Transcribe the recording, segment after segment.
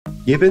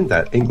Given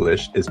that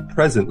English is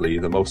presently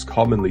the most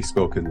commonly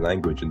spoken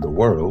language in the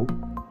world,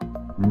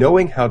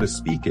 knowing how to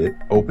speak it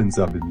opens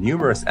up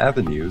numerous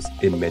avenues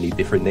in many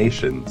different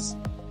nations.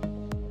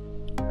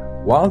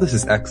 While this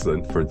is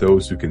excellent for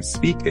those who can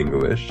speak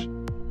English,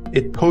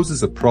 it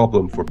poses a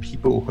problem for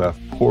people who have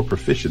poor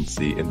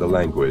proficiency in the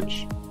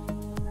language.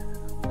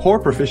 Poor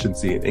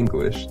proficiency in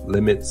English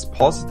limits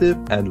positive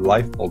and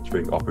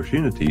life-altering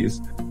opportunities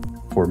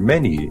for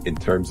many in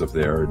terms of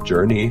their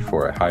journey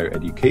for a higher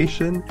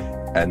education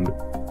and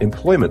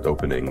employment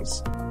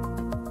openings.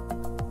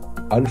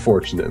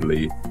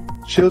 Unfortunately,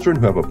 children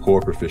who have a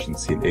poor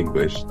proficiency in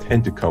English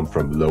tend to come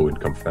from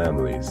low-income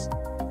families.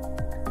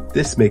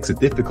 This makes it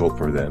difficult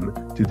for them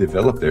to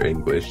develop their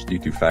English due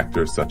to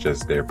factors such as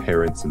their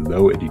parents'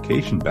 low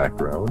education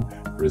background,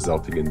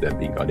 resulting in them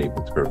being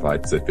unable to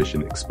provide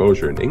sufficient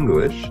exposure in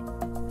English,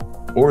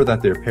 or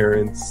that their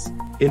parents'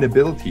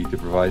 inability to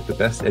provide the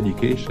best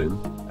education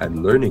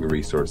and learning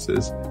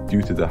resources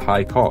due to the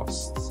high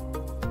costs.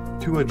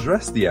 To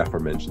address the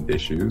aforementioned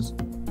issues,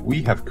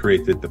 we have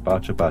created the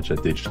Baca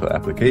digital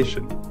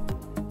application.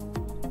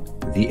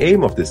 The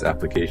aim of this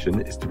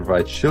application is to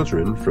provide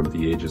children from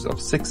the ages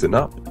of 6 and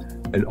up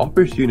an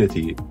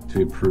opportunity to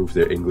improve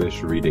their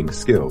English reading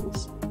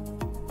skills.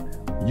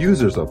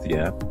 Users of the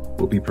app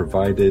will be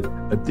provided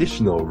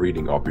additional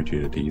reading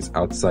opportunities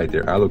outside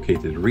their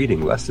allocated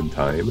reading lesson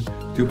time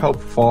to help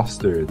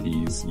foster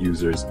these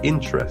users'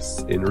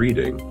 interests in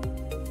reading.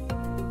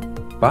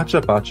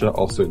 Baca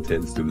also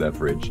intends to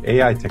leverage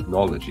AI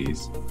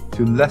technologies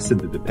to lessen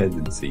the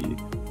dependency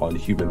on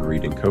human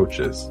reading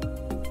coaches.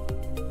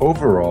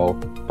 Overall,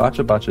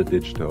 Baca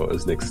Digital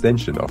is an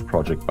extension of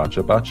Project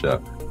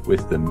Baca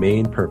with the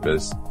main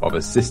purpose of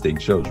assisting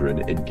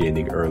children in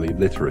gaining early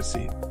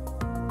literacy.